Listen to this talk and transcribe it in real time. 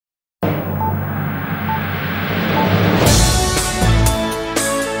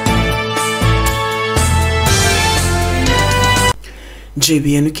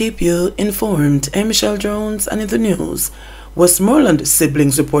JBNN will keep you informed. I'm Michelle Jones, and in the news, Westmoreland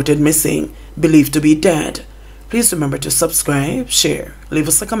siblings reported missing, believed to be dead. Please remember to subscribe, share, leave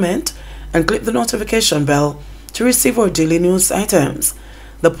us a comment, and click the notification bell to receive our daily news items.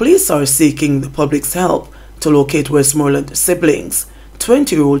 The police are seeking the public's help to locate Westmoreland siblings,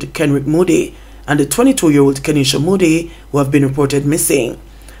 20-year-old Kerrick Moodie and the 22-year-old Keneisha Moodie, who have been reported missing.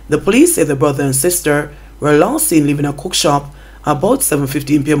 The police say the brother and sister were last seen leaving a cook shop about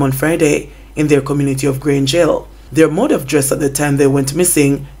 7:15 p.m. on Friday in their community of Grange Hill. Their mode of dress at the time they went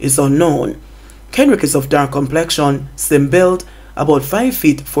missing is unknown. Kerrick is of dark complexion, slim build, about 5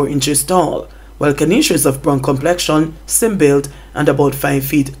 feet 4 inches tall, while Keneisha is of brown complexion, slim build, and about 5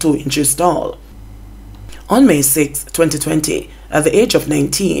 feet 2 inches tall. On May 6, 2020, at the age of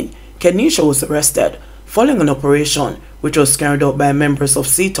 19, Keneisha was arrested following an operation which was carried out by members of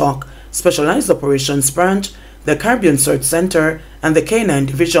CTOC, Specialized Operations Branch, the Caribbean Search Center, and the K9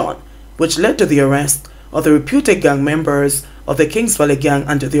 Division, which led to the arrest of the reputed gang members of the Kings Valley Gang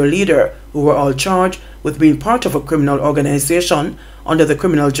and their leader, who were all charged with being part of a criminal organization under the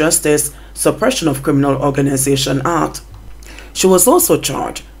Criminal Justice Suppression of Criminal Organization Act. She was also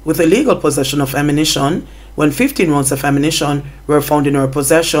charged with illegal possession of ammunition when 15 rounds of ammunition were found in her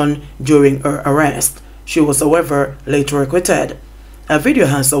possession during her arrest. She was, however, later acquitted. A video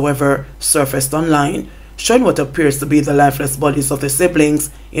has, however, surfaced online showing what appears to be the lifeless bodies of the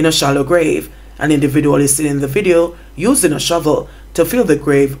siblings in a shallow grave. An individual is seen in the video using a shovel to fill the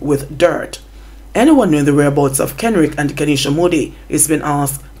grave with dirt. Anyone knowing the whereabouts of Kerrick and Keneisha Moodie is being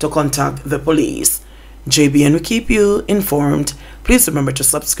asked to contact the police. JBNN will keep you informed. Please remember to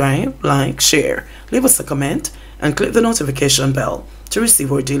subscribe, like, share, leave us a comment, and click the notification bell to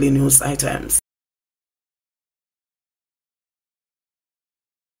receive our daily news items.